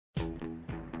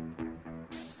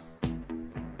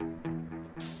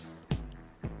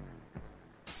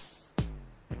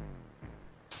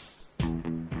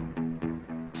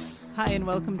Hi, and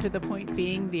welcome to The Point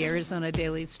Being, the Arizona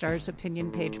Daily Star's opinion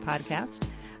page podcast.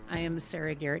 I am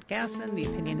Sarah Garrett Gasson, the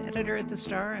opinion editor at the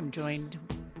Star. I'm joined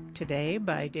today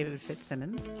by David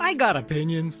Fitzsimmons. I got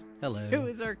opinions. Hello. Who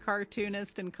is our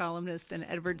cartoonist and columnist, and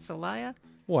Edward Celaya.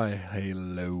 Why,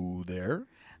 hello there.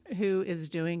 Who is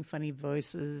doing funny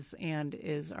voices and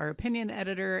is our opinion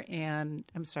editor and,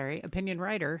 opinion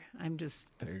writer. I'm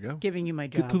just there you go. Giving you my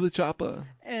job. Get to the chopper.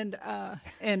 And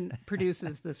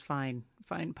produces this fine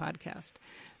podcast.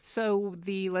 So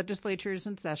the legislature is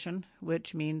in session,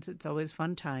 which means it's always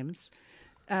fun times.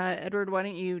 Edward, why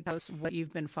don't you tell us what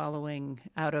you've been following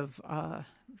out of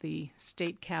the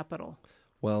state capitol?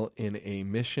 Well, in a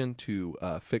mission to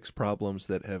fix problems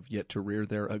that have yet to rear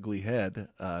their ugly head,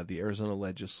 the Arizona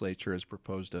legislature has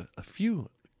proposed a few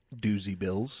doozy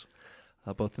bills,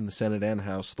 both in the Senate and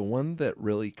House. The one that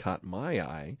really caught my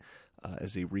eye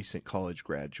as a recent college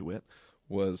graduate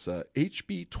was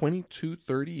HB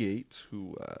 2238,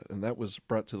 and that was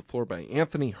brought to the floor by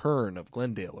Anthony Hearn of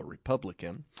Glendale, a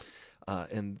Republican.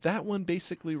 And that one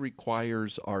basically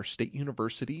requires our state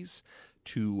universities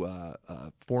to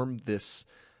form this,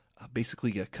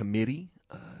 basically a committee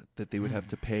that they would have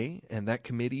to pay. And that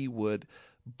committee would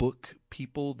book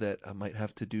people that might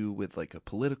have to do with like a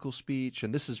political speech.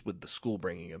 And this is with the school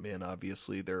bringing them in.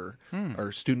 Obviously, there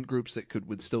are student groups that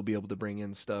would still be able to bring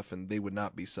in stuff, and they would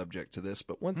not be subject to this.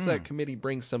 But once that committee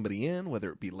brings somebody in,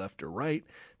 whether it be left or right,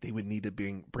 they would need to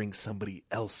bring somebody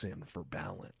else in for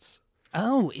balance.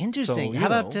 Oh, interesting. So, How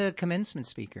about commencement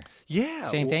speaker? Yeah,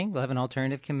 Same thing. We'll have an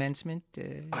alternative commencement.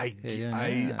 I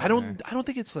don't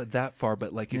think it's that far,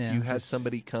 but like if you had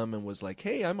somebody come and was like,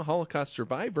 "Hey, I'm a Holocaust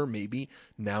survivor," maybe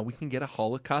now we can get a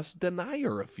Holocaust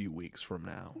denier a few weeks from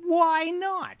now. Why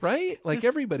not? Right? Like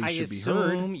everybody should be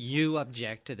heard. I assume you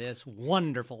object to this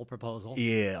wonderful proposal.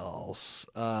 Yes.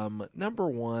 Number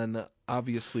one,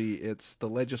 obviously, it's the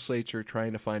legislature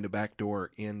trying to find a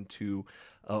backdoor into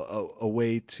a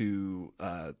way to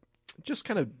just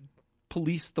kind of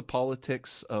police the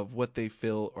politics of what they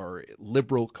feel are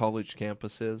liberal college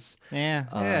campuses. Yeah,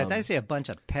 I see a bunch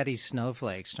of petty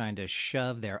snowflakes trying to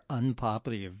shove their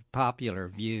popular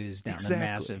views down the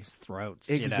massive throats.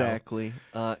 Exactly.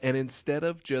 And instead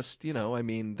of just,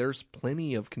 there's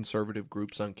plenty of conservative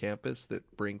groups on campus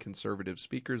that bring conservative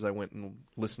speakers. I went and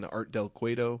listened to Art Del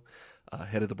Cueto,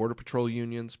 head of the Border Patrol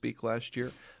Union, speak last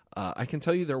year. I can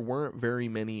tell you there weren't very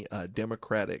many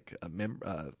Democratic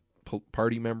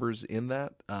party members in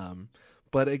that.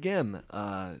 But again,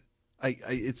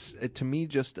 it's to me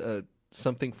just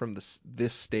something from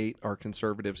this state, our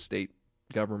conservative state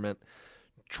government,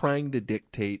 trying to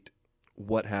dictate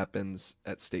what happens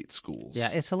at state schools. Yeah,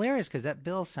 it's hilarious because that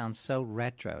bill sounds so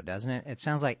retro, doesn't it? It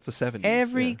sounds like it's the 70s.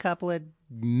 Every couple of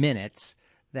minutes,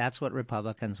 that's what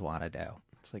Republicans want to do.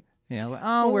 It's like,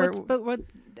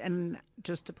 and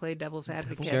just to play devil's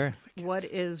advocate, sure. What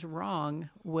is wrong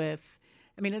with?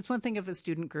 I mean, it's one thing if a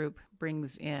student group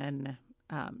brings in,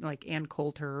 like Ann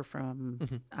Coulter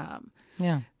from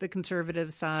the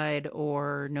conservative side,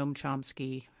 or Noam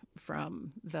Chomsky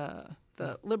from the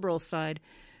liberal side.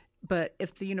 But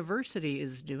if the university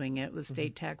is doing it with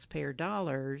state taxpayer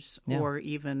dollars, or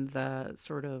even the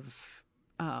sort of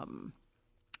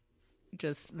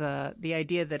just the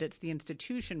idea that it's the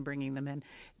institution bringing them in,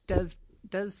 does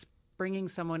bringing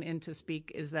someone in to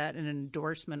speak, is that an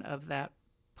endorsement of that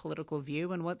political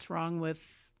view? And what's wrong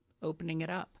with opening it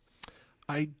up?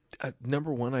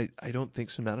 Number one, I don't think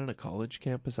so. Not on a college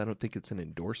campus. I don't think it's an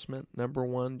endorsement, number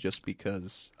one, just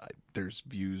because there's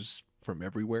views from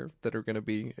everywhere that are going to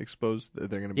be exposed. They're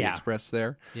going to be expressed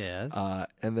there. Yes.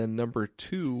 And then number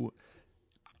two,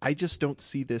 I just don't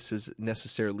see this as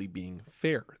necessarily being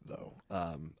fair, though.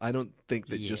 I don't think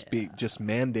that just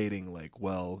mandating, like,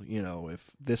 well, if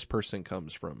this person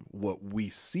comes from what we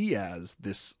see as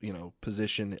this,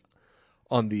 position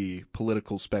on the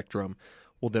political spectrum,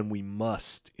 well, then we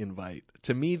must invite.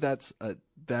 To me, that's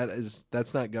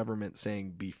not government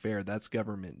saying be fair. That's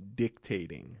government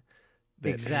dictating.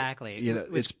 Exactly.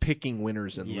 It's picking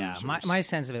winners and losers. Yeah, my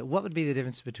sense of it. What would be the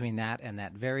difference between that and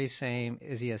that very same?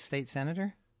 Is he a state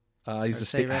senator? He's a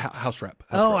state house rep.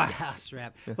 A house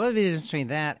rep. What would be the difference between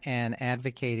that and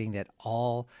advocating that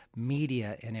all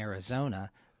media in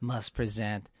Arizona must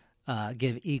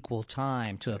give equal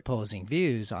time to opposing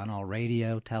views on all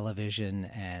radio, television,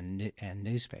 and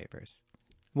newspapers?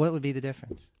 What would be the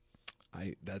difference?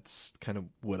 That's kind of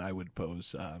what I would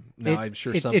pose. I'm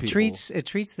sure some people treats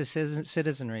the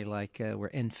citizenry like we're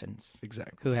infants,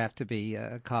 exactly, who have to be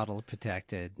coddled,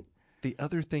 protected. The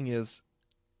other thing is,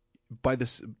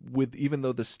 even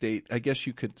though the state, I guess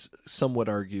you could somewhat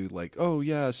argue like, oh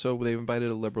yeah, so they've invited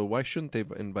a liberal, why shouldn't they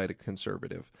invite a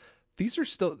conservative? These are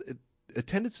still,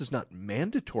 attendance is not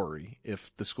mandatory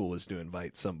if the school is to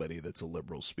invite somebody that's a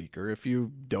liberal speaker. If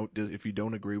you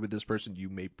don't agree with this person, you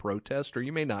may protest or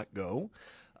you may not go.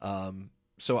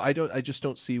 So I just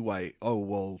don't see why. Oh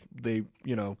well, they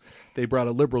brought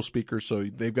a liberal speaker, so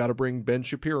they've got to bring Ben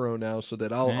Shapiro now, so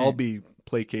that I'll be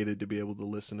placated to be able to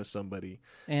listen to somebody.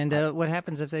 And what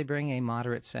happens if they bring a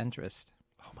moderate centrist?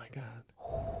 Oh my God.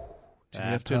 Do you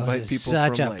have to invite people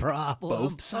from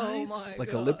both sides?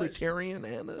 Like a libertarian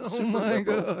and a super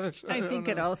liberal? Gosh. I think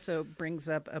it also brings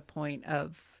up a point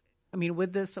of,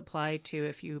 would this apply to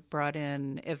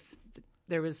if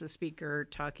there was a speaker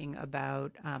talking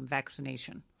about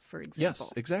vaccination, for example?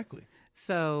 Yes, exactly.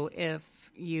 So if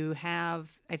you have,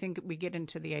 I think we get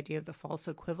into the idea of the false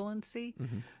equivalency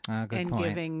and point.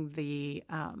 Giving the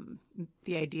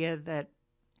idea that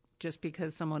just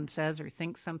because someone says or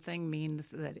thinks something means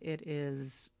that it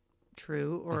is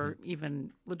true or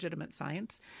even legitimate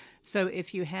science. So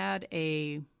if you had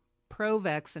a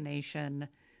pro-vaccination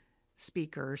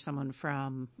speaker, someone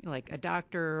from like a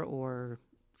doctor or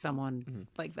someone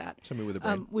like that, somebody with a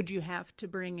brain, would you have to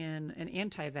bring in an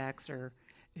anti-vaxxer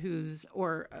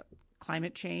or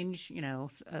climate change,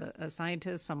 a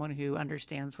scientist, someone who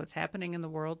understands what's happening in the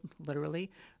world, literally,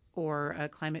 or a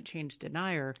climate change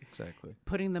denier? Exactly.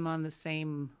 Putting them on the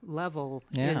same level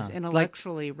is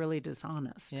intellectually really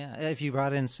dishonest. Yeah. If you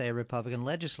brought in, say, a Republican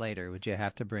legislator, would you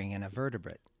have to bring in a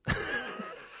vertebrate?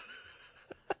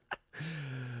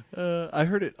 I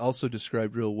heard it also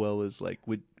described real well as like,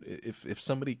 if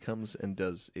somebody comes and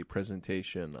does a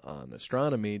presentation on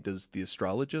astronomy, does the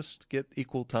astrologist get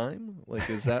equal time? Like,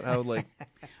 is that how like?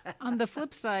 On the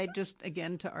flip side, just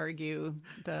again to argue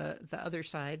the other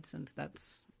side, since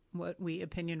that's what we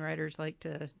opinion writers like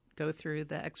to go through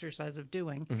the exercise of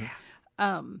doing.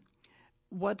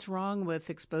 What's wrong with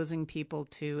exposing people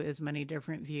to as many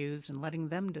different views and letting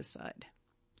them decide?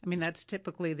 That's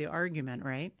typically the argument,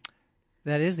 right?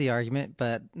 That is the argument,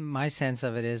 but my sense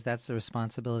of it is that's the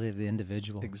responsibility of the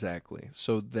individual. Exactly.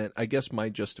 So then I guess my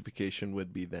justification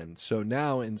would be then, so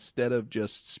now instead of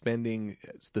just spending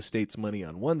the state's money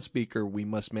on one speaker, we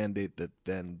must mandate that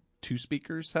then two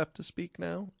speakers have to speak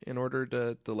now in order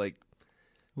to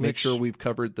make sure we've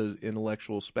covered the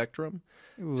intellectual spectrum.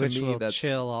 Which will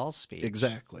chill all speech.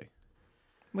 Exactly.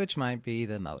 Which might be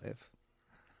the motive.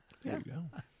 There you go.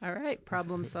 All right,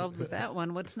 problem solved with that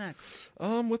one. What's next?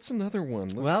 What's another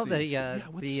one? I'll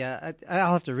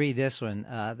have to read this one.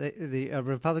 The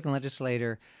Republican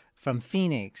legislator from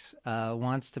Phoenix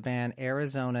wants to ban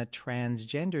Arizona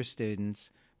transgender students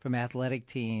from athletic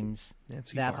teams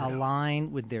that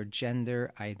align with their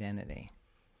gender identity.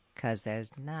 Because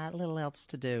there's not little else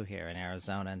to do here in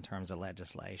Arizona in terms of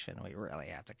legislation. We really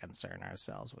have to concern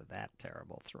ourselves with that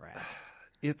terrible threat.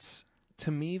 To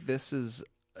me, this is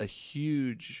a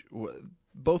huge.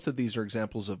 Both of these are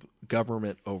examples of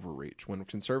government overreach. When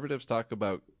conservatives talk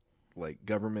about like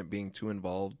government being too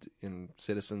involved in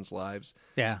citizens' lives,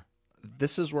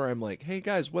 this is where I'm like, hey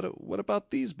guys, what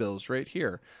about these bills right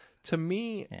here? To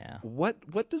me,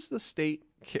 what does the state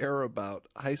care about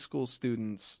high school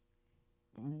students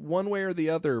one way or the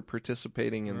other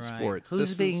participating in sports?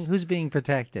 Who's being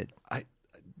protected?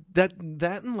 That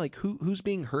and like who's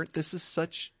being hurt? This is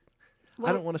such.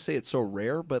 I don't want to say it's so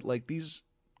rare, but like these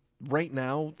right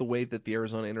now, the way that the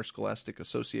Arizona Interscholastic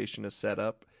Association is set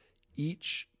up,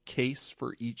 each case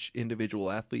for each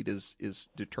individual athlete is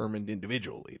determined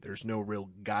individually. There's no real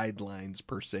guidelines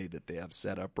per se that they have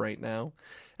set up right now.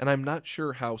 And I'm not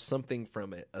sure how something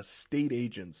from a state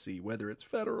agency, whether it's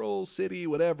federal, city,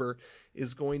 whatever,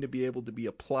 is going to be able to be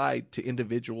applied to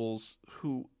individuals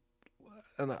who,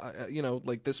 and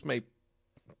like this may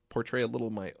portray a little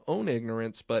of my own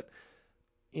ignorance, but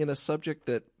in a subject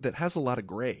that has a lot of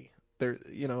gray. There,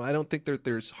 I don't think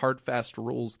there's hard, fast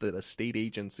rules that a state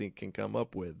agency can come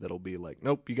up with that'll be like,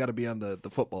 nope, you got to be on the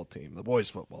football team, the boys'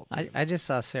 football team. I just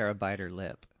saw Sarah bite her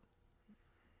lip.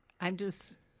 I'm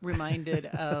just reminded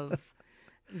of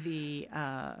the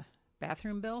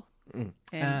bathroom bill in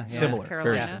similar, North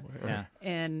Carolina, very similar.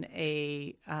 And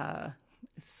a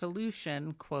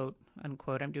solution, quote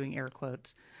unquote, I'm doing air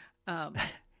quotes,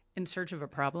 in search of a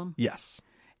problem. Yes.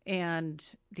 And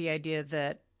the idea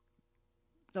that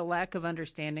the lack of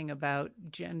understanding about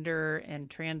gender and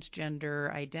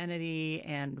transgender identity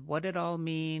and what it all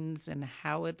means and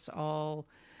how it's all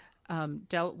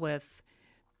dealt with.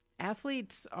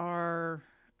 Athletes are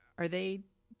they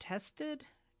tested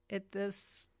at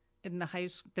this in the high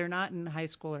school? They're not in high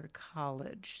school or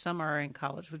college. Some are in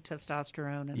college with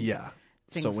testosterone and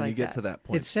things so when like you get that. to that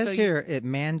point, it says here it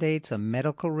mandates a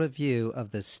medical review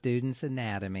of the student's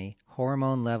anatomy,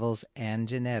 hormone levels, and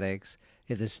genetics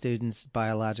if the student's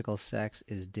biological sex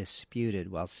is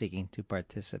disputed while seeking to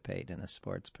participate in a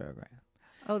sports program.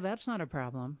 Oh, that's not a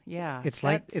problem. Yeah, it's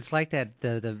like that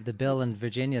the bill in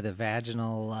Virginia, the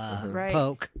vaginal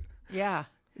poke. Yeah.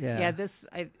 It's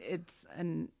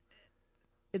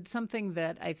something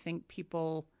that I think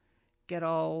people get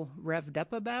all revved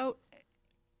up about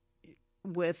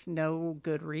with no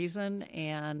good reason,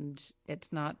 and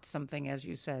it's not something, as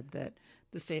you said, that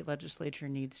the state legislature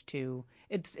needs to.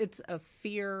 It's a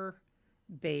fear-based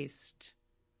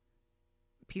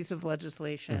piece of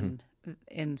legislation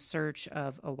in search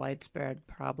of a widespread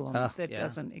problem that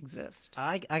doesn't exist.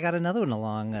 I got another one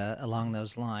along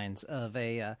those lines of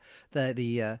the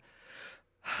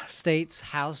state's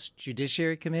House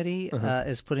Judiciary Committee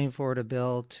is putting forward a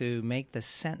bill to make the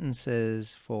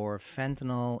sentences for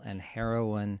fentanyl and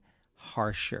heroin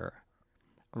harsher.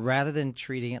 Rather than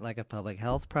treating it like a public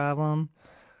health problem,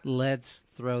 let's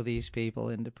throw these people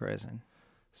into prison.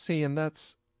 See, and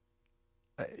that's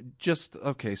just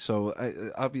okay. So,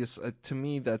 to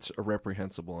me, that's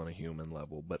reprehensible on a human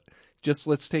level. But just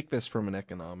let's take this from an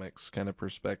economics kind of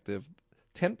perspective.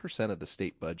 10% of the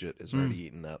state budget is already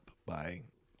eaten up by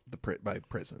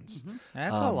prisons. Mm-hmm.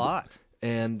 That's a lot.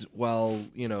 And while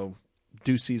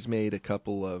Ducey's made a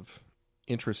couple of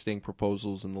interesting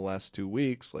proposals in the last 2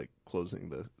 weeks, like closing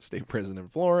the state prison in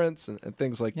Florence and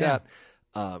things like that.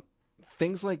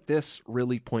 Things like this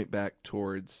really point back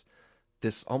towards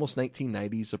this almost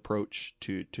 1990s approach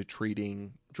to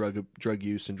treating drug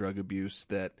use and drug abuse,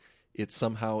 that it's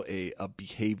somehow a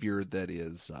behavior that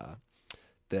is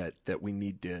that we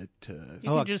need to you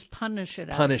can just punish it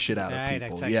out of right,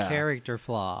 people. It's a character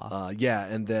flaw.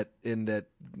 And that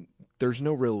there's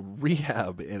no real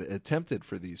rehab attempted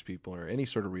for these people or any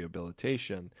sort of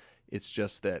rehabilitation. It's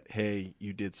just that, hey,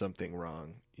 you did something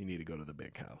wrong. You need to go to the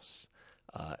big house.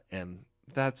 And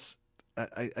that's,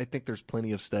 I think there's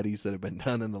plenty of studies that have been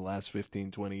done in the last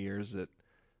 15, 20 years that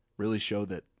really show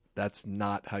that that's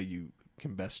not how you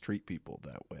can best treat people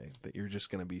that way, that you're just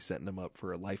going to be setting them up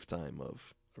for a lifetime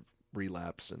of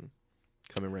relapse and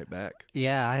coming right back.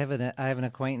 Yeah, I have an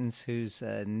acquaintance whose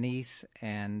niece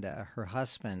and her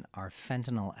husband are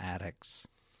fentanyl addicts.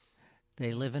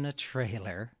 They live in a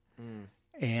trailer,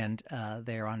 and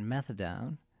they're on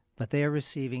methadone, but they are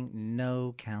receiving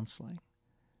no counseling.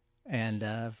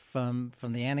 And from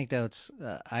the anecdotes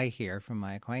I hear from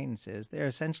my acquaintances, they're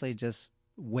essentially just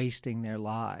wasting their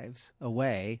lives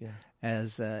away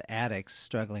as addicts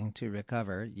struggling to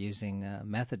recover using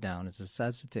methadone as a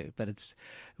substitute. But it's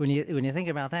when you think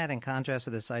about that in contrast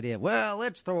to this idea of, well,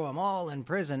 let's throw them all in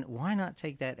prison, why not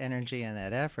take that energy and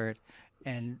that effort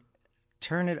and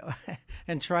turn it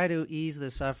and try to ease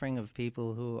the suffering of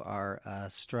people who are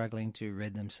struggling to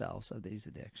rid themselves of these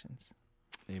addictions?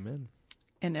 Amen.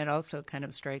 And it also kind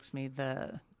of strikes me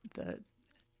the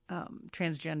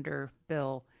transgender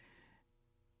bill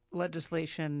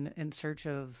legislation in search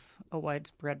of a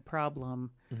widespread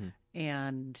problem,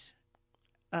 and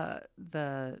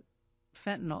the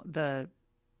fentanyl, the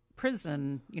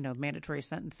prison, mandatory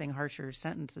sentencing, harsher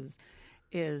sentences,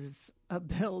 is a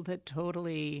bill that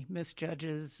totally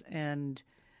misjudges and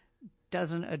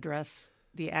doesn't address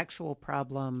the actual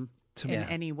problem in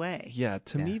any way. Yeah,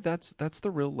 to me, that's the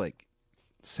real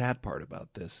sad part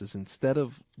about this is instead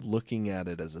of looking at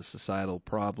it as a societal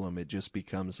problem, it just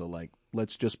becomes a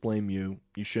let's just blame you.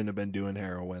 You shouldn't have been doing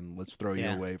heroin. Let's throw you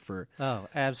away for. Oh,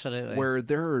 absolutely. Where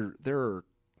there are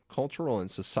cultural and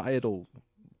societal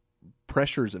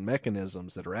pressures and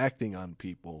mechanisms that are acting on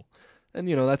people, and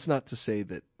that's not to say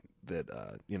that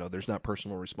there's not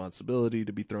personal responsibility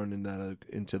to be thrown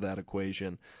into that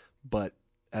equation, but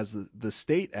as the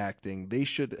state acting, they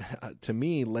should, to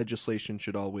me, legislation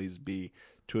should always be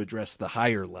to address the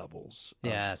higher levels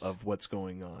of what's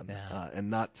going on, and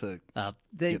not to.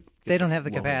 They don't have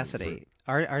the capacity.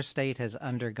 Our state has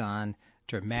undergone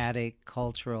dramatic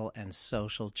cultural and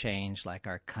social change like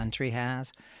our country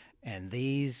has, and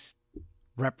these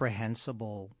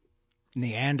reprehensible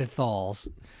Neanderthals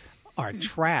are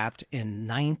trapped in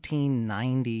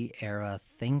 1990 era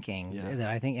thinking that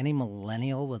I think any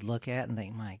millennial would look at and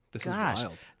think, my gosh,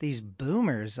 these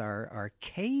boomers are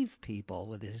cave people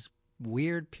with this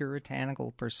weird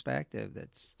puritanical perspective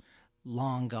that's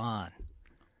long gone.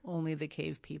 Only the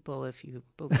cave people, if you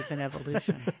believe in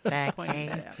evolution. The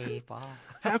cave people.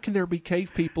 How can there be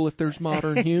cave people if there's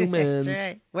modern humans? That's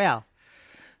right. Well,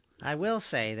 I will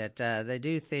say that they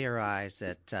do theorize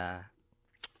that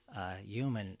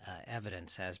human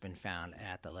evidence has been found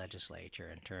at the legislature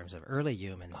in terms of early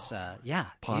humans.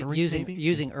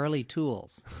 Using early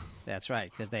tools. That's right,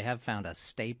 because they have found a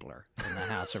stapler in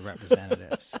the House of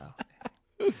Representatives. So.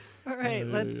 All right,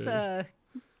 let's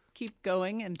keep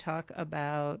going and talk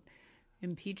about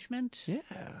impeachment? Yeah.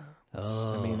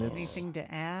 Oh. I mean, it's Anything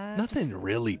to add? nothing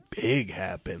really big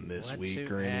happened this What week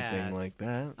to or anything add? like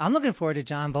that. I'm looking forward to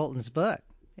John Bolton's book.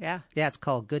 Yeah. Yeah, it's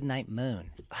called Goodnight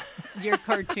Moon. Your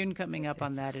cartoon coming up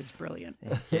on that is brilliant.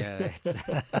 Yeah, it's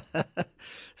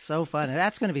so fun. And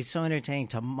that's going to be so entertaining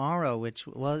tomorrow,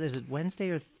 is it Wednesday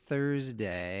or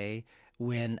Thursday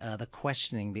when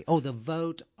the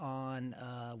vote on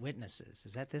witnesses.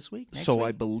 Is that this week? Next week?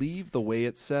 I believe the way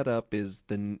it's set up is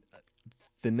the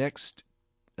next,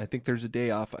 I think there's a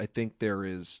day off. I think there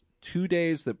is 2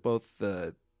 days that both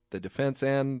the defense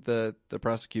and the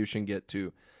prosecution get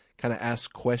to kind of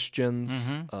ask questions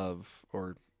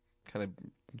or kind of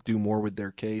do more with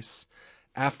their case.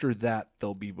 After that,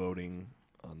 they'll be voting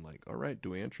on all right, do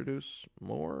we introduce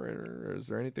more, or is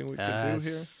there anything we can do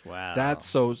here? Wow. That's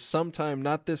so sometime,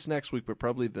 not this next week, but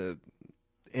probably the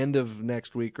end of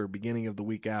next week or beginning of the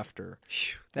week after.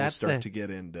 We'll start to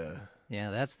get into. Yeah,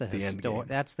 that's the end game.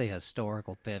 That's the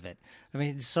historical pivot. I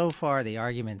mean, so far the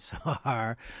arguments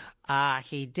are,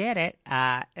 he did it.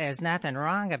 There's nothing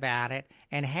wrong about it.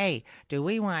 And hey, do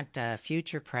we want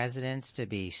future presidents to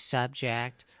be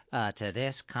subject to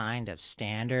this kind of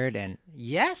standard? And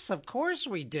yes, of course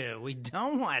we do. We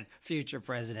don't want future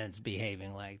presidents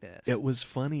behaving like this. It was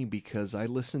funny because I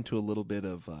listened to a little bit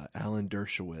of Alan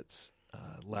Dershowitz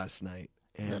last night,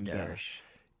 and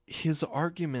his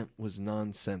argument was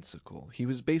nonsensical. He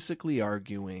was basically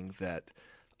arguing that,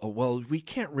 we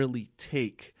can't really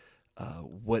take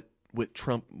what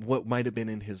might have been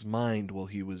in his mind while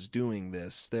he was doing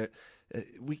this.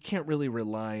 We can't really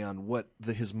rely on what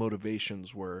his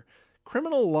motivations were.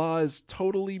 Criminal law is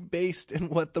totally based in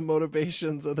what the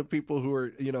motivations of the people who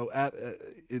are,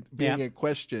 being in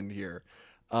question here.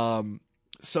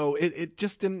 So it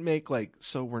just didn't make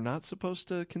so we're not supposed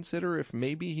to consider if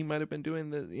maybe he might have been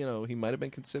doing he might have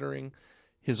been considering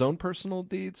his own personal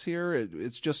deeds here.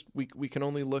 It's just we can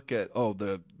only look at,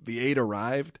 the aid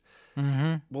arrived.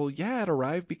 Mm-hmm. Well, yeah, it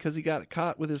arrived because he got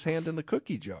caught with his hand in the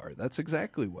cookie jar. That's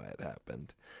exactly why it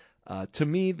happened. To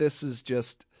me, this is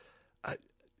just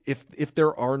if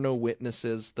there are no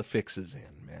witnesses, the fix is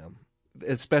in, man.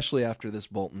 Especially after this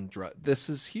Bolton drug. This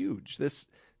is huge.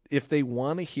 If they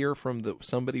want to hear from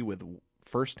somebody with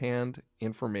firsthand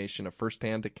information, a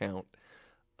firsthand account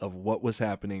of what was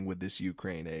happening with this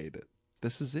Ukraine aid,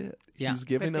 this is it. Yeah. He's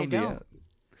giving them the.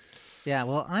 Yeah,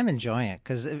 well, I'm enjoying it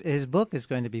because his book is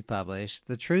going to be published.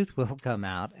 The truth will come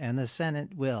out, and the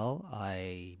Senate will,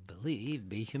 I believe,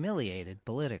 be humiliated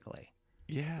politically.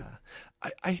 Yeah.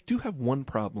 I do have one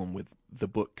problem with the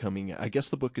book coming out. I guess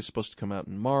the book is supposed to come out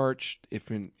in March. If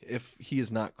he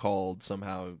is not called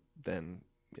somehow, then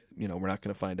we're not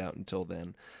going to find out until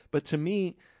then. But to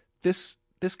me, this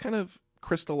kind of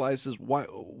crystallizes why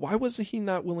was he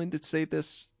not willing to say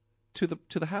this to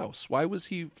the House? Why was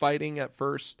he fighting at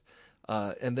first?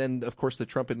 And then, of course, the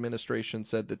Trump administration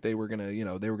said that they were going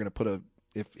to put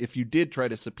if you did try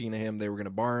to subpoena him, they were going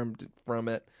to bar him from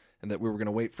it, and that we were going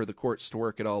to wait for the courts to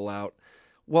work it all out.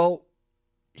 Well,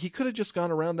 he could have just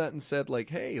gone around that and said,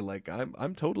 hey,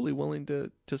 I'm totally willing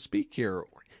to speak here.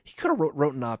 He could have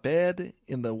wrote an op-ed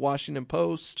in the Washington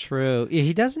Post. True.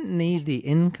 He doesn't need the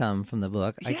income from the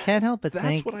book. Yeah, I can't help but think.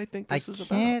 That's what I think this is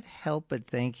about. I can't help but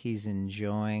think he's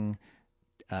enjoying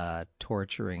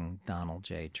torturing Donald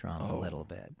J. Trump a little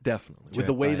bit. Definitely. With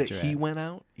the way that he went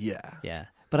out? Yeah. Yeah.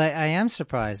 But I am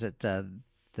surprised that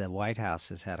the White House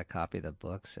has had a copy of the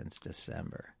book since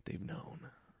December. They've known.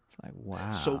 It's like,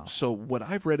 wow. So what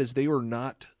I've read is they were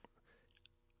not,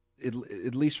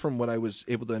 at least from what I was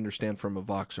able to understand from a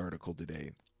Vox article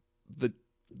today,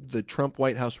 the Trump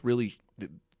White House really,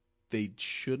 they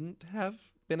shouldn't have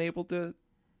been able to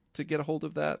get a hold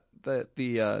of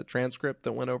the transcript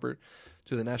that went over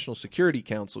to the National Security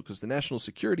Council, because the National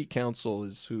Security Council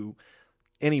is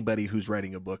anybody who's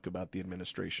writing a book about the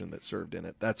administration that served in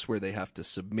it, that's where they have to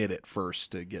submit it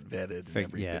first to get vetted and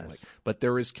everything. Yes. But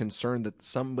there is concern that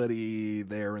somebody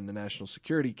there in the National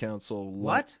Security Council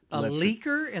a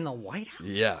leaker in the White House?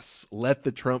 Yes, let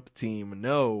the Trump team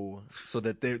know so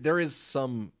that there is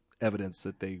some evidence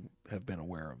that they have been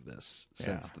aware of this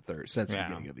since the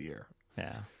beginning of the year.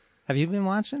 Yeah. Have you been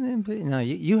watching it? No,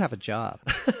 you have a job.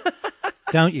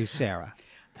 Don't you, Sarah?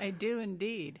 I do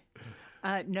indeed.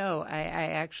 No, I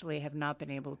actually have not been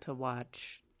able to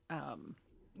watch,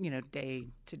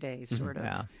 day-to-day sort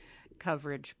of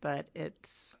coverage, but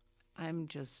I'm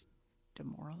just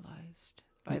demoralized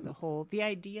by the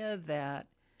idea that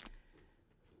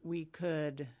we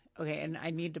could, and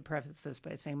I need to preface this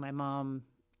by saying my mom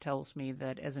tells me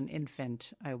that as an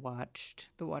infant I watched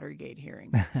the Watergate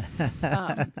hearing.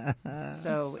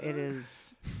 So it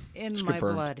is in my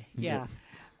blood. Yeah.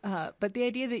 But the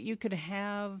idea that you could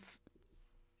have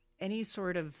any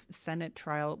sort of Senate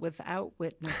trial without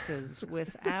witnesses,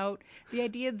 without the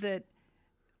idea that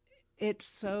it's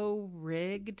so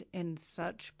rigged in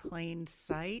such plain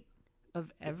sight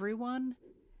of everyone.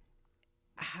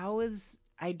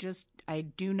 I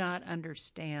do not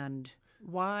understand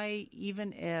why,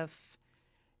 even if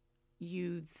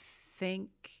you think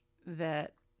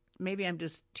that maybe I'm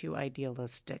just too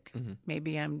idealistic,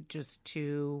 maybe I'm just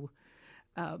too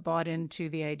bought into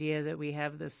the idea that we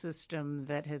have this system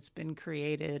that has been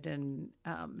created and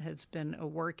has been a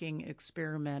working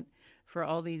experiment for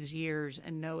all these years,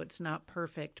 and no, it's not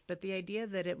perfect. But the idea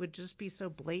that it would just be so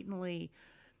blatantly,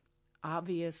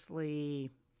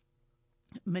 obviously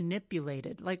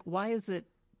manipulated, like, why is it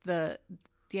the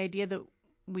idea that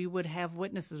we would have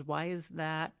witnesses? Why is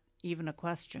that even a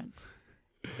question?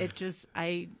 It just,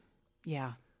 maybe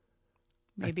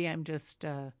I'm just.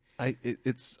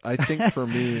 I think for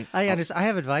me, I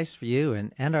have advice for you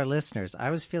and our listeners. I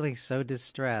was feeling so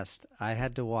distressed. I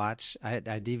had to watch. I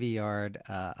DVR'd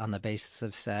On the Basis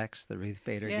of Sex, the Ruth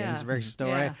Bader Ginsburg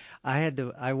story. Yeah.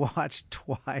 I watched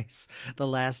twice the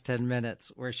last 10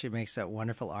 minutes where she makes that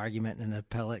wonderful argument in an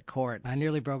appellate court. I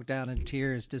nearly broke down in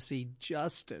tears to see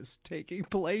justice taking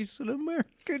place in an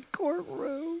American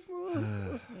courtroom.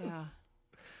 Yeah.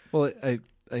 Well,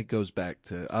 it goes back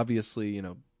to, obviously,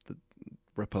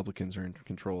 Republicans are in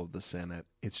control of the Senate.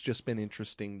 It's just been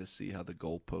interesting to see how the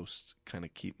goalposts kind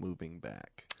of keep moving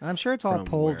back. I'm sure it's all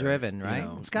poll-driven, right?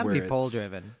 It's got to be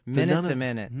poll-driven, minute to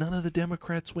minute. None of the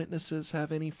Democrats' witnesses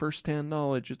have any first-hand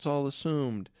knowledge. It's all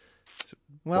assumed.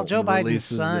 Well, Joe Biden's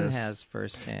son has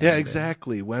first-hand. Yeah,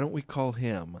 exactly. Why don't we call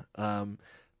him?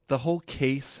 The whole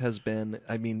case has been,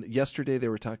 yesterday they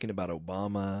were talking about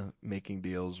Obama making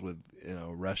deals with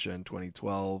Russia in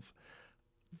 2012.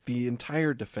 The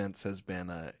entire defense has been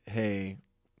hey,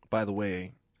 by the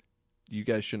way, you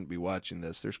guys shouldn't be watching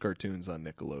this. There's cartoons on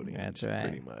Nickelodeon. That's right.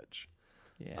 Pretty much.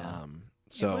 Yeah.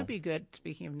 It would be good,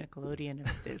 speaking of Nickelodeon,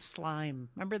 if the slime.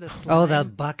 Remember the slime? Oh, the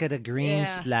bucket of green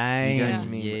slime. You guys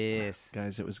mean, yes.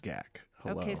 Guys, it was Gak.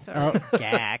 Hello. Okay, sorry. Oh,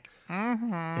 Gak.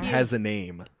 It has a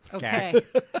name. Okay.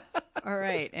 All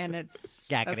right, and it's...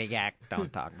 Gackety Gak,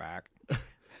 don't talk back.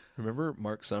 Remember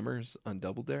Mark Summers on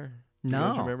Double Dare? No. You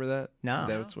guys remember that? No.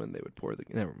 That's when they would pour the...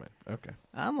 Never mind. Okay.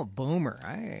 I'm a boomer.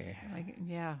 I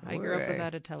grew up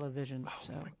without a television.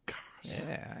 Oh, my gosh.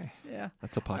 Yeah.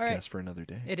 That's a podcast for another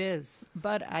day. It is.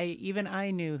 But even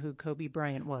I knew who Kobe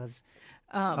Bryant was.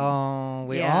 We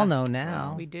all know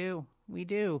now. We do.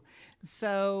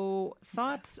 So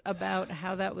thoughts about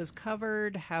how that was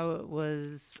covered, how it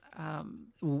was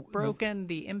broken,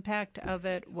 the impact of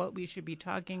it, what we should be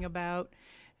talking about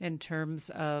in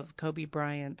terms of Kobe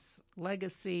Bryant's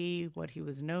legacy, what he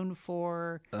was known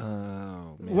for. Oh,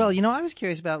 man. Well, I was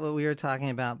curious about what we were talking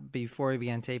about before we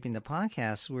began taping the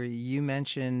podcast, where you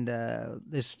mentioned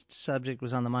this subject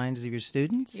was on the minds of your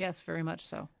students? Yes, very much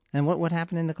so. And what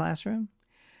happened in the classroom?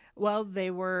 Well,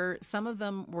 some of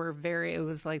them were it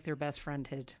was like their best friend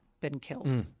had been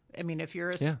killed. If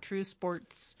you're a true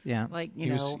sports,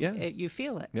 you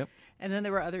feel it. Yep. And then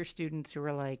there were other students who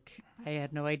were like, I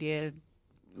had no idea,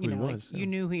 you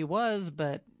knew who he was,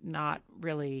 but not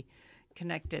really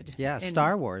connected. Yeah,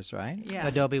 Star Wars, right? Yeah.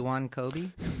 Adobe One Kobe?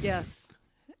 Yes.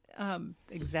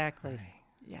 Exactly.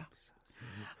 Yeah.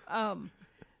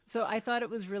 So I thought it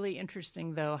was really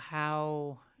interesting, though,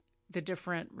 how the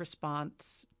different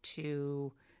response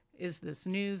to, is this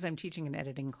news? I'm teaching an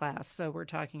editing class, so we're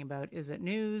talking about, is it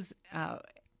news?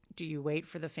 Do you wait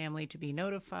for the family to be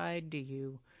notified? Do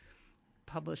you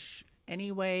publish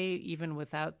anyway, even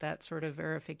without that sort of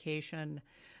verification?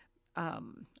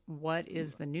 What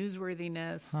is the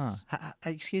newsworthiness?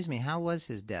 Excuse me, how was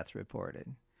his death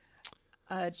reported?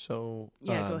 Go ahead.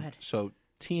 So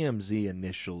TMZ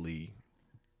initially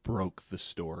broke the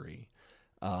story.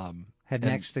 Had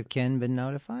next of kin been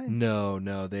notified?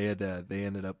 No. They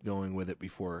ended up going with it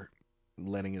before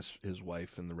letting his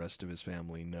wife and the rest of his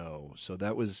family know. So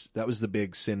that was the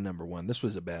big sin number one. This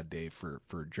was a bad day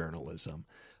for journalism.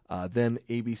 Then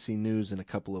ABC News and a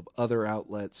couple of other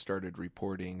outlets started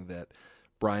reporting that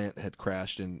Bryant had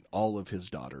crashed and all of his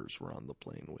daughters were on the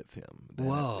plane with him.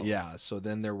 Whoa. Yeah, so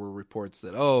then there were reports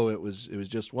that, it was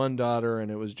just one daughter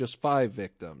and it was just 5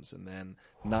 victims. And then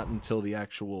not until the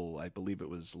actual, I believe it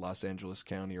was Los Angeles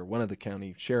County or one of the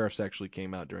county sheriffs actually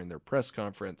came out during their press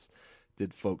conference,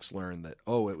 did folks learn that,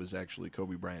 it was actually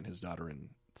Kobe Bryant, his daughter, and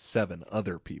 7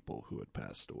 other people who had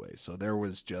passed away. So there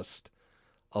was just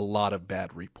a lot of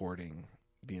bad reporting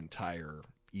the entire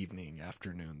evening,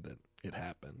 afternoon that it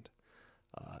happened.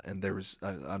 And there was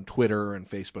on Twitter and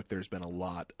Facebook, there's been a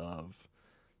lot of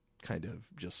kind of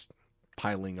just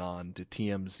piling on to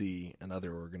TMZ and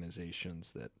other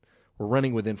organizations that were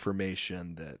running with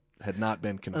information that had not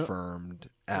been confirmed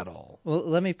at all. Well,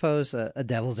 let me pose a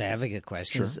devil's advocate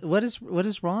question. Sure. What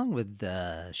is wrong with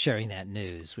sharing that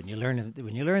news when you learn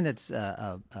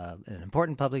that an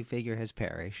important public figure has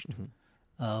perished?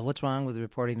 Mm-hmm. What's wrong with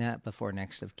reporting that before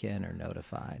next of kin are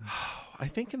notified? I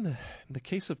think in the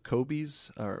case of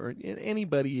Kobe's or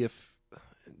anybody, if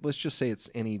let's just say it's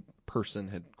any person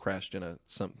had crashed in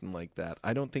something like that,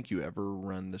 I don't think you ever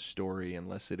run the story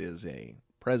unless it is a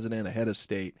president, a head of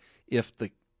state, if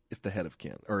the head of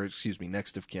kin, or excuse me,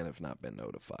 next of kin have not been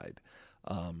notified.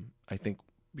 I think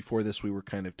before this we were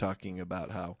kind of talking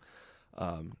about how,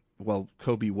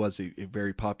 Kobe was a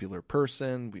very popular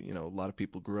person. A lot of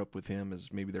people grew up with him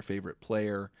as maybe their favorite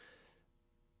player.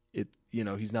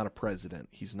 He's not a president.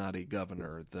 He's not a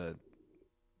governor.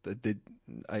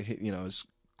 As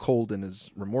cold and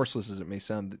as remorseless as it may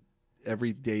sound,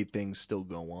 everyday things still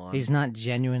go on. He's not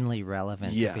genuinely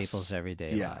relevant to people's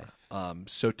everyday life.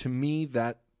 So to me,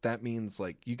 that means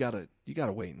like you gotta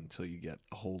wait until you get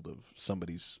a hold of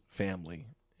somebody's family.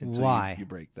 Why? You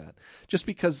break that? Just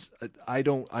because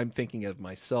I'm thinking of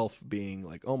myself being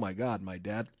like, oh my God, my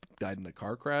dad died in a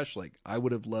car crash. Like I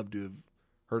would have loved to have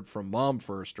heard from mom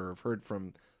first, or have heard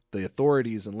from the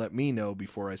authorities and let me know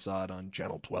before I saw it on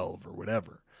Channel 12 or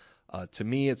whatever. To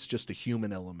me, it's just a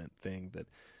human element thing that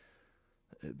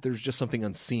there's just something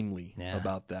unseemly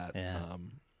about that. Yeah.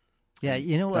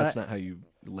 That's not how you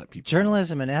let people.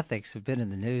 Journalism and ethics have been in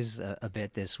the news a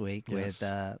bit this week with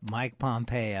Mike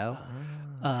Pompeo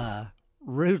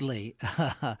rudely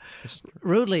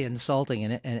insulting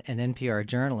an NPR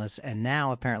journalist, and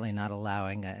now apparently not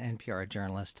allowing an NPR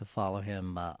journalist to follow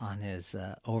him on his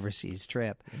overseas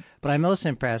trip. But I'm most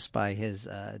impressed by his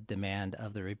demand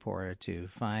of the reporter to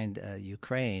find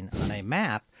Ukraine on a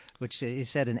map, which he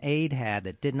said an aide had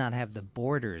that did not have the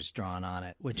borders drawn on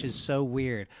it, which is so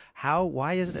weird.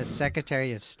 Why is it a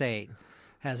Secretary of State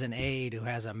has an aide who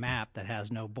has a map that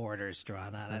has no borders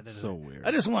drawn on it? That's so weird.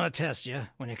 I just want to test you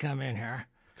when you come in here.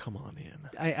 Come on in.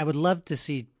 I would love to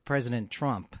see President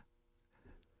Trump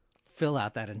fill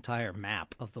out that entire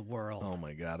map of the world. Oh,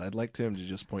 my God. I'd like him to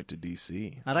just point to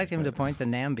D.C. I'd like him to point to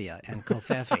Nambia and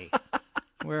Kofefi.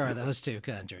 Where are those two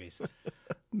countries?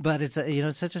 But it's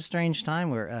such a strange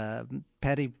time where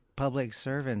petty public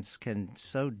servants can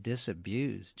so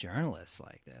disabuse journalists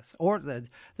like this. Or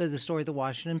the story of the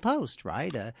Washington Post,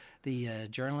 right? The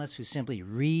journalist who simply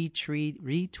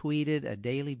retweeted a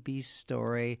Daily Beast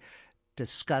story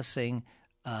discussing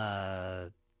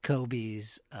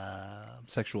Kobe's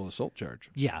sexual assault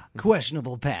charge. Yeah,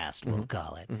 questionable past, we'll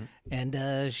call it. Mm-hmm.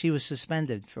 And she was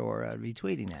suspended for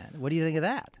retweeting that. What do you think of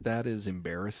that? That is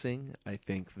embarrassing. I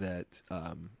think that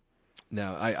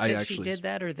now I that actually she did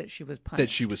that, or that she was punished. That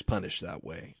she was punished that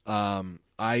way.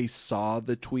 I saw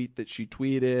the tweet that she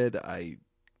tweeted.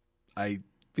 I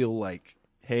feel like,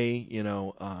 hey,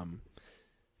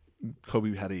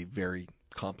 Kobe had a very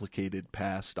complicated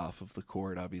past off of the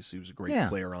court. Obviously, he was a great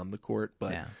player on the court,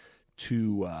 but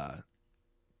to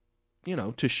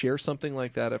share something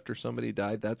like that after somebody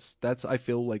died, that's I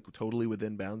feel like totally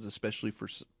within bounds, especially for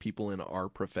people in our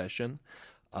profession.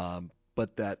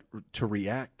 But that to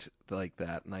react like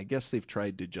that, and I guess the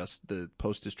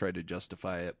Post has tried to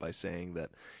justify it by saying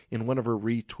that in one of her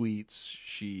retweets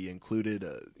she included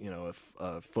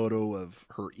a photo of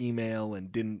her email and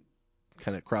didn't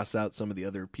kind of cross out some of the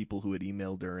other people who had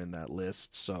emailed her in that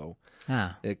list. So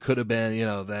it could have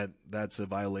been, that's a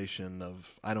violation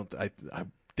of, I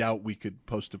doubt we could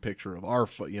post a picture of our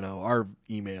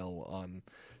email on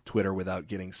Twitter without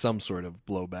getting some sort of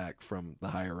blowback from the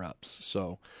higher ups.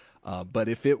 So, but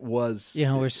if it was,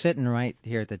 we're sitting right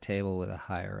here at the table with a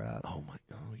higher up. Oh,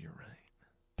 you're right.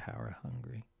 Power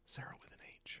hungry. Sarah with an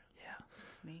H. Yeah.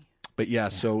 That's me.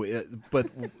 But so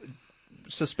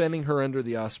suspending her under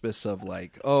the auspice of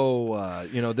like,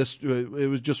 this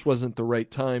just wasn't the right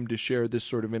time to share this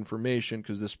sort of information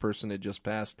because this person had just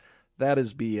passed. That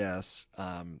is BS.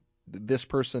 This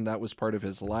person, that was part of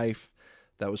his life.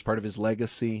 That was part of his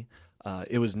legacy.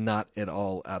 It was not at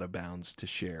all out of bounds to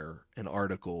share an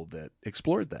article that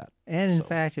explored that. And in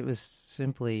fact, it was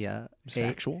simply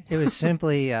factual. It was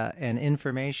simply an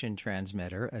information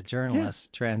transmitter, a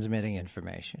journalist transmitting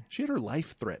information. She had her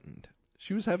life threatened.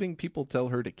 She was having people tell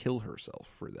her to kill herself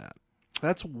for that.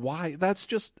 That's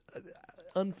just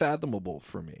unfathomable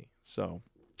for me. So,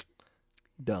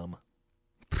 dumb.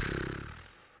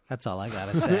 That's all I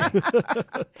got to say.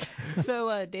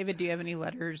 So, David, do you have any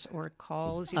letters or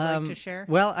calls you'd like to share?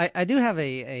 Well, I do have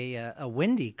a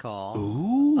windy call.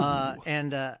 Ooh.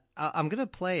 And I'm going to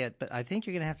play it, but I think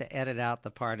you're going to have to edit out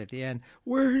the part at the end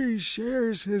where he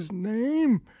shares his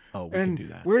name. Oh, we can do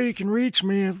that. Where you can reach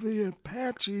me if the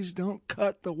Apaches don't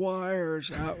cut the wires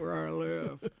out where I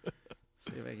live.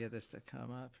 See if I get this to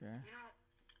come up here.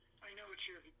 I know it's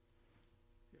your...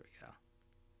 Here we go.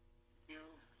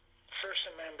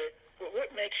 First Amendment.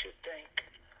 What makes you think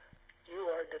you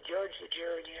are the judge, the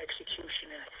jury, and the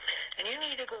executioner? And you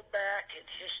need to go back in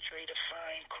history to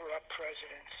find corrupt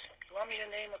presidents. You want me to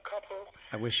name a couple?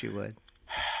 I wish you would.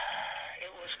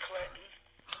 It was Clinton,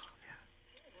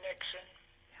 Nixon.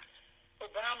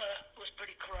 Obama was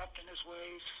pretty corrupt in his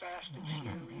ways, fast and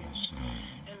furious,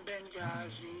 and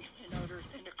Benghazi,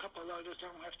 and a couple others. I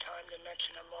don't have time to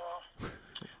mention them all.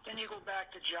 Then you go back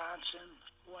to Johnson,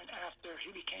 when after he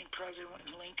became president,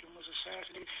 when Lincoln was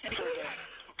assassinated, and so that.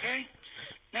 Okay?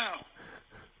 Now,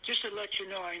 just to let you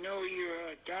know, I know you're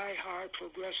a die-hard,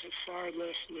 progressive,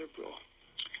 far-left liberal,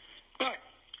 but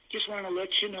just want to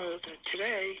let you know that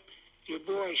today, your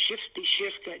boy Shifty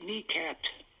Schiff got kneecapped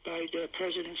by the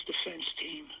president's defense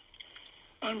team.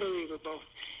 Unbelievable.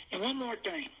 And one more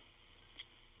thing.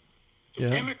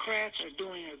 The Democrats are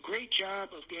doing a great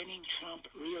job of getting Trump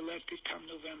reelected come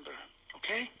November.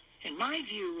 Okay? And my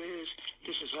view is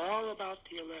this is all about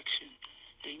the election.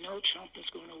 They know Trump is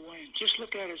going to win. Just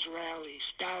look at his rallies.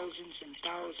 Thousands and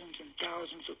thousands and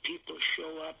thousands of people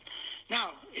show up.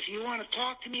 Now, if you want to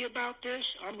talk to me about this,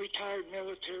 I'm retired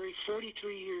military,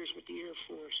 43 years with the Air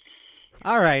Force.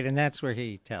 All right, and that's where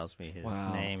he tells me his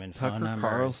name and phone Tucker number.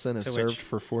 Carlson has served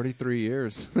for 43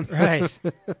 years. Right.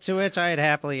 To which I'd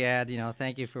happily add,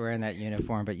 thank you for wearing that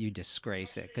uniform, but you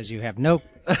disgrace it because you have no...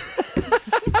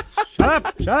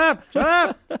 Shut up!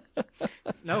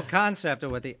 No concept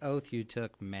of what the oath you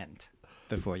took meant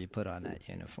before you put on that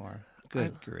uniform.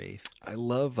 Good grief. I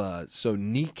love,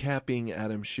 kneecapping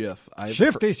Adam Schiff.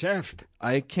 Shifty Shift.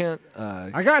 I can't...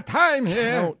 I got time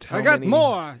here. I got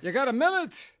more. You got a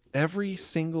minute? Every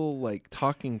single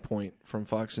talking point from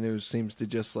Fox News seems to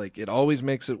just it always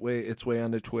makes its way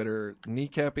onto Twitter.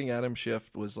 Kneecapping Adam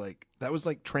Schiff was that was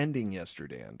trending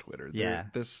yesterday on Twitter. Yeah.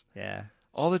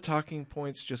 All the talking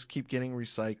points just keep getting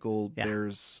recycled. Yeah.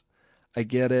 I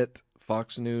get it.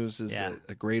 Fox News is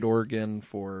a great organ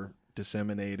for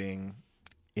disseminating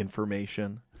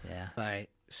information. Yeah. By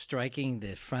striking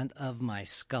the front of my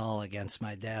skull against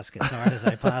my desk as hard as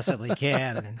I possibly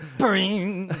can. And then,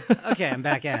 bring. Okay, I'm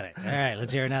back at it. All right,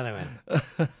 let's hear another one.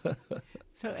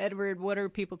 So, Edward, what are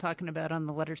people talking about on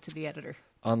the letters to the editor?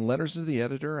 On letters to the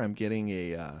editor, I'm getting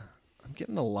a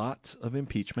lot of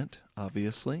impeachment,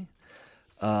 obviously.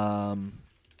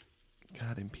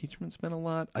 Impeachment's been a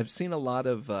lot. I've seen a lot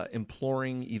of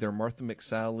imploring either Martha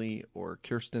McSally or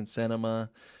Kirsten Sinema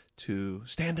to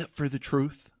stand up for the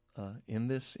truth in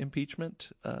this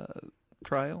impeachment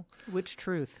trial. Which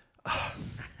truth? I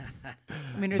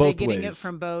mean, are both they getting ways. it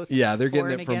from both? Yeah, they're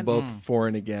getting it from against? both for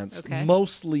and against. Okay.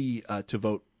 Mostly to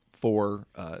vote for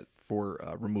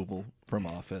removal from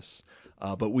office.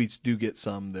 But we do get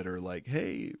some that are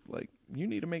hey, you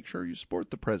need to make sure you support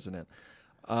the president.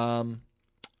 I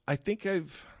think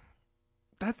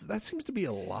that seems to be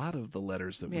a lot of the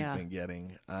letters that we've been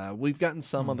getting. We've gotten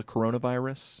some on the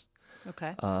coronavirus.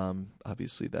 Okay.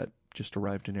 Obviously, that just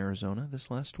arrived in Arizona this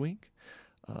last week.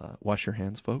 Wash your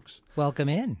hands, folks. Welcome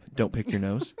in. Don't pick your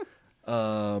nose.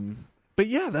 But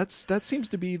yeah, that seems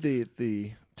to be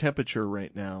the temperature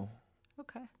right now.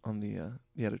 Okay. On the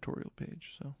editorial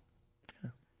page. So,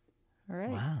 yeah. All right.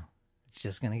 Wow. It's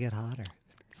just going to get hotter.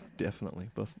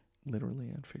 Definitely, both literally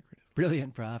and figurative.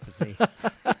 Brilliant prophecy.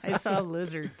 I saw a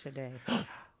lizard today.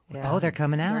 Yeah. Oh, they're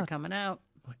coming out. They're coming out.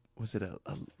 Was it a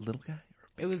little guy?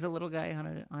 It was a little guy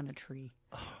on a tree.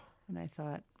 And I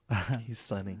thought... He's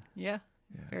sunning. Yeah.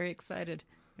 Very excited.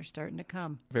 They're starting to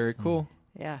come. Very cool.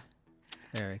 Yeah.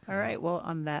 Very cool. All right. Well,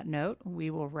 on that note, we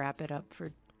will wrap it up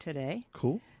for today.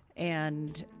 Cool.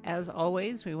 And as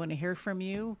always, we want to hear from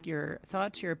you, your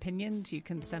thoughts, your opinions. You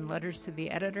can send letters to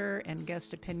the editor and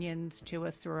guest opinions to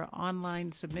us through our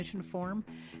online submission form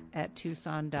at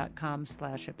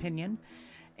tucson.com/opinion.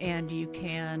 And you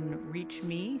can reach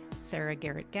me, Sarah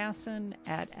Garrett Gasson,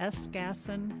 at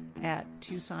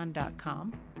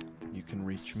sgasson@tucson.com. You can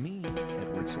reach me,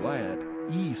 Edward Celaya, at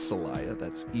eCelaya,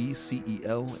 that's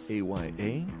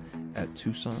ECELAYA, at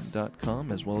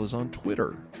tucson.com, as well as on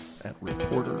Twitter at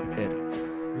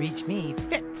ReporterEddie. Reach me,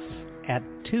 Fitz, at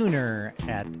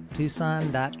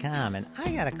tuner@tucson.com. And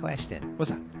I got a question.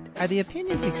 What's that? Are the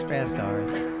opinions expressed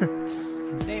ours?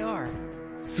 They are.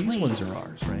 These ones are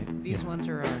ours, right? These ones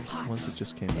are ours. The ones that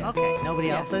just came out. Okay,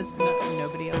 nobody else's?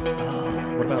 Nobody else's.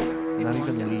 What about not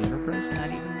even the Enterprise? Not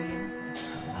even the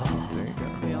Enterprise. There you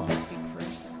go. We all speak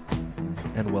first.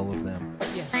 And well of them.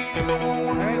 Yes.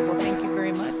 All right. Well, thank you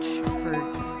very much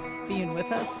for being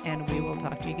with us, and we will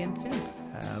talk to you again soon.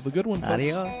 Have a good one, folks.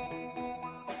 Adios.